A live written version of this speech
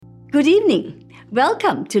Good evening.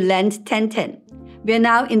 Welcome to Lent 1010. We are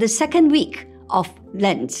now in the second week of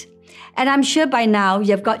Lent. And I'm sure by now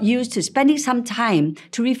you have got used to spending some time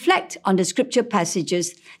to reflect on the scripture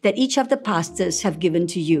passages that each of the pastors have given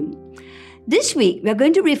to you. This week, we are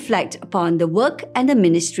going to reflect upon the work and the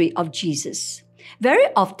ministry of Jesus. Very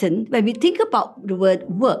often, when we think about the word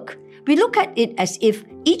work, we look at it as if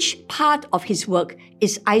each part of his work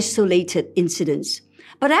is isolated incidents.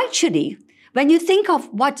 But actually, when you think of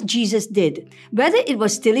what Jesus did, whether it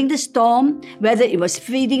was stilling the storm, whether it was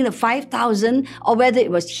feeding the 5,000, or whether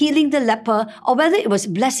it was healing the leper, or whether it was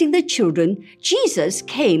blessing the children, Jesus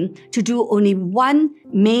came to do only one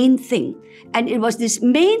main thing. And it was this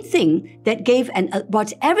main thing that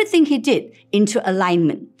brought everything he did into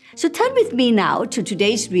alignment. So turn with me now to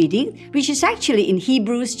today's reading, which is actually in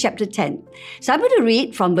Hebrews chapter 10. So I'm going to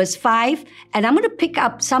read from verse 5, and I'm going to pick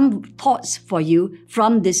up some thoughts for you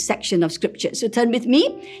from this section of scripture. So turn with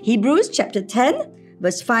me, Hebrews chapter 10,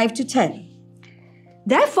 verse 5 to 10.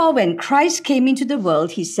 Therefore, when Christ came into the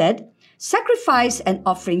world, he said, "Sacrifice and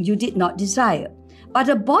offering you did not desire, but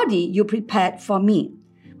a body you prepared for me.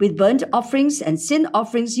 With burnt offerings and sin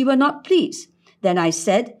offerings you were not pleased. Then I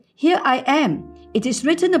said, Here I am. It is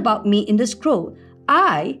written about me in the scroll.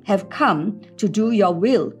 I have come to do your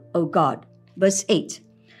will, O God." Verse 8.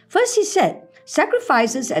 First he said,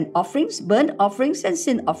 "Sacrifices and offerings, burnt offerings and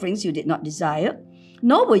sin offerings you did not desire,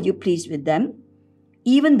 nor were you pleased with them,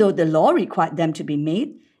 even though the law required them to be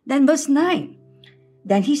made." Then verse 9.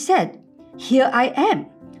 Then he said, "Here I am.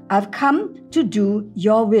 I've come to do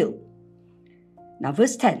your will." Now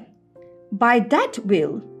verse 10. "By that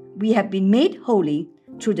will we have been made holy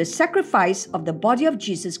through the sacrifice of the body of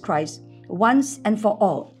Jesus Christ once and for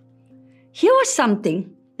all." Here was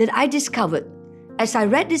something that I discovered as I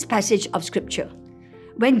read this passage of scripture.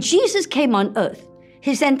 When Jesus came on earth,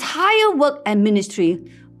 his entire work and ministry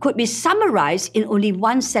could be summarized in only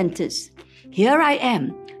one sentence. Here I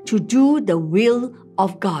am to do the will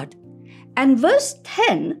of God. And verse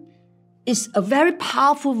 10 is a very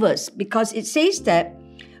powerful verse because it says that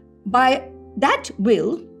by that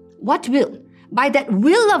will, what will? By that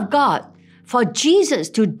will of God, for Jesus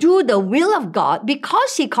to do the will of God,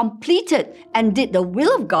 because he completed and did the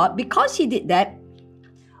will of God, because he did that,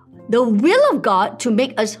 the will of God to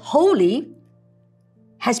make us holy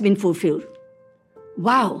has been fulfilled.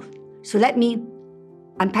 Wow. So let me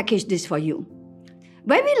unpackage this for you.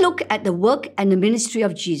 When we look at the work and the ministry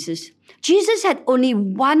of Jesus, Jesus had only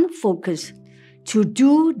one focus: to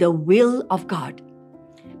do the will of God.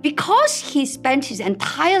 Because he spent his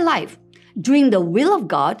entire life doing the will of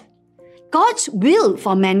God, God's will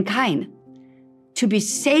for mankind to be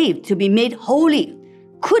saved, to be made holy,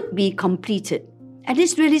 could be completed. And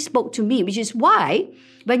this really spoke to me, which is why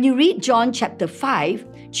when you read John chapter 5,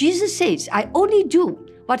 Jesus says, "I only do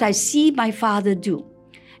what I see my Father do."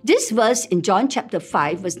 This verse in John chapter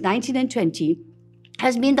 5, verse 19 and 20,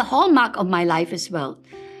 has been the hallmark of my life as well.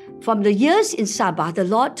 From the years in Sabah, the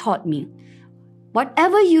Lord taught me,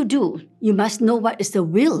 whatever you do, you must know what is the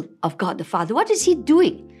will of God the Father. What is he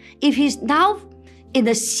doing? If he's now in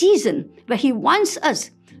a season where he wants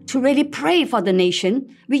us to really pray for the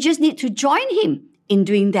nation, we just need to join him in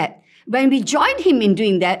doing that. When we join him in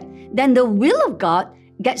doing that, then the will of God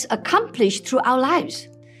gets accomplished through our lives.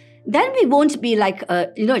 Then we won't be like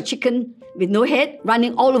a chicken with no head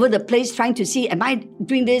running all over the place trying to see, am I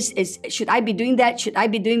doing this? Should I be doing that? Should I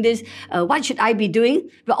be doing this? What should I be doing?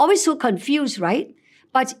 We're always so confused, right?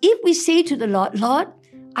 But if we say to the Lord, "Lord,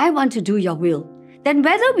 I want to do your will," then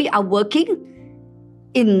whether we are working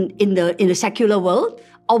in the secular world,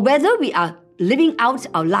 or whether we are living out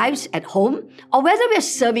our lives at home, or whether we are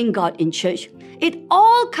serving God in church, it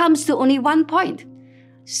all comes to only one point: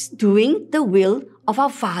 doing the will of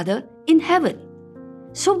our Father in heaven.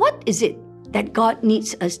 So what is it that God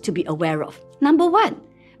needs us to be aware of? Number one,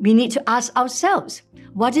 we need to ask ourselves,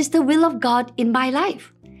 what is the will of God in my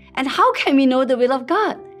life? And how can we know the will of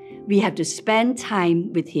God? We have to spend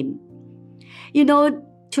time with him.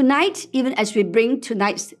 Tonight, even as we bring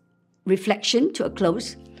tonight's reflection to a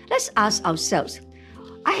close, let's ask ourselves,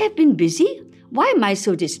 I have been busy. Why am I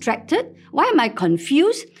so distracted? Why am I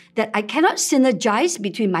confused that I cannot synergize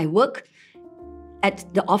between my work at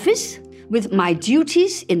the office, with my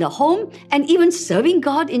duties in the home, and even serving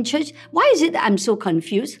God in church? Why is it that I'm so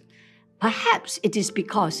confused? Perhaps it is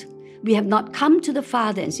because we have not come to the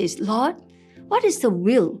Father and says, "Lord, what is the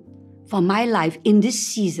will for my life in this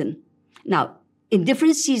season?" Now, in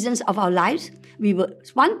different seasons of our lives,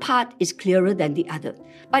 one part is clearer than the other,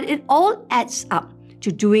 but it all adds up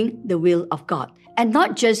to doing the will of God, and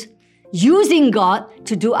not just using God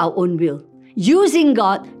to do our own will, using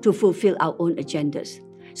God to fulfill our own agendas.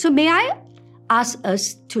 So may I ask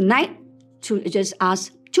us tonight to just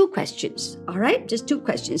ask 2 questions, all right? Just 2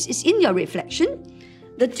 questions. It's in your reflection.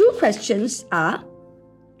 The 2 questions are,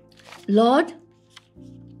 Lord,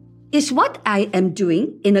 is what I am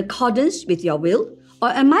doing in accordance with your will, or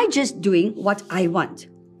am I just doing what I want?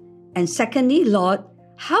 And secondly, Lord,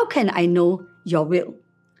 how can I know your will?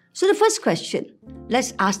 So the first question,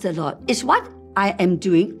 let's ask the Lord, is what I am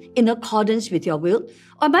doing in accordance with your will,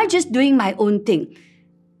 or am I just doing my own thing?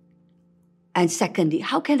 And secondly,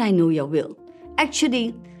 how can I know your will?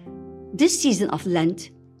 Actually, this season of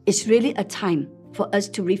Lent is really a time for us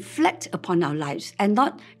to reflect upon our lives and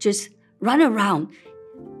not just run around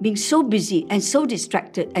being so busy and so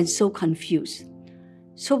distracted and so confused.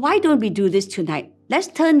 So why don't we do this tonight? Let's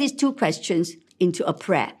turn these 2 questions into a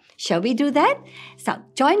prayer. Shall we do that? So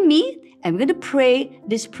join me and we're going to pray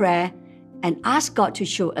this prayer and ask God to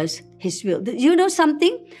show us His will. You know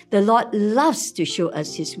something? The Lord loves to show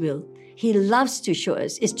us His will. He loves to show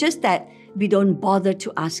us. It's just that we don't bother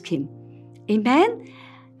to ask Him. Amen?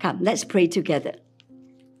 Come, let's pray together.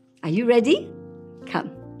 Are you ready?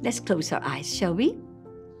 Come, let's close our eyes, shall we?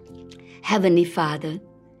 Heavenly Father,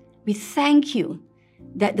 we thank you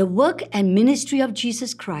that the work and ministry of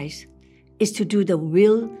Jesus Christ is to do the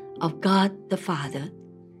will of God the Father.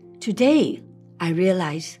 Today, I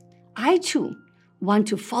realize I too want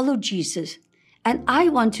to follow Jesus, and I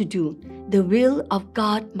want to do the will of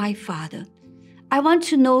God my Father. I want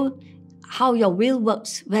to know how your will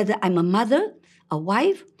works, whether I'm a mother, a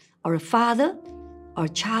wife, or a father, or a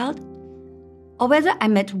child, or whether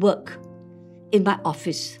I'm at work, in my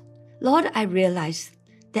office. Lord, I realize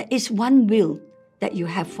there is one will that you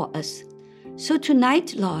have for us. So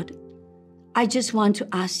tonight, Lord, I just want to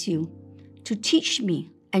ask you to teach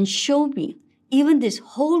me and show me, even this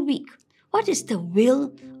whole week, what is the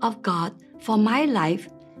will of God for my life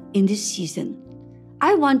in this season.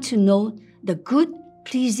 I want to know the good,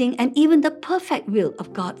 pleasing, and even the perfect will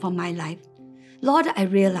of God for my life. Lord, I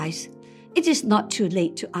realize it is not too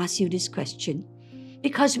late to ask you this question,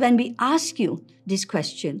 because when we ask you this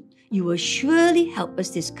question, you will surely help us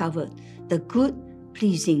discover the good,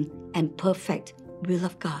 pleasing, and perfect will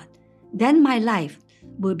of God. Then my life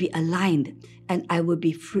will be aligned and I will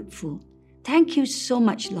be fruitful. Thank you so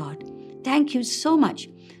much, Lord. Thank you so much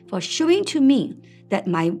for showing to me that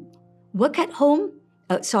my work at home,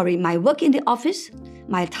 my work in the office,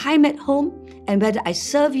 my time at home, and whether I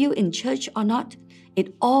serve you in church or not,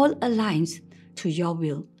 it all aligns to your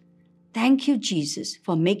will. Thank you, Jesus,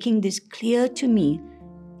 for making this clear to me.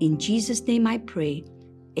 In Jesus' name I pray.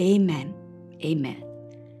 Amen. Amen.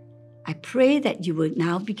 I pray that you will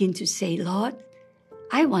now begin to say, Lord,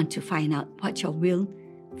 I want to find out what your will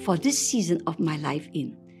for this season of my life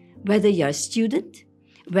in. Whether you're a student,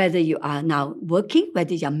 whether you are now working,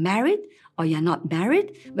 whether you're married or you're not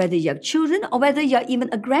married, whether you have children or whether you're even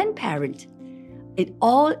a grandparent, it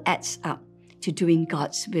all adds up to doing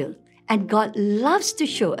God's will. And God loves to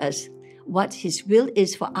show us what His will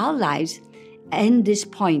is for our lives and this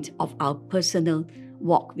point of our personal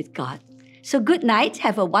walk with God. So good night.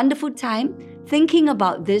 Have a wonderful time thinking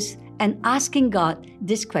about this and asking God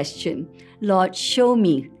this question. Lord, show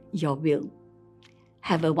me your will.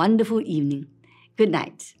 Have a wonderful evening. Good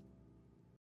night.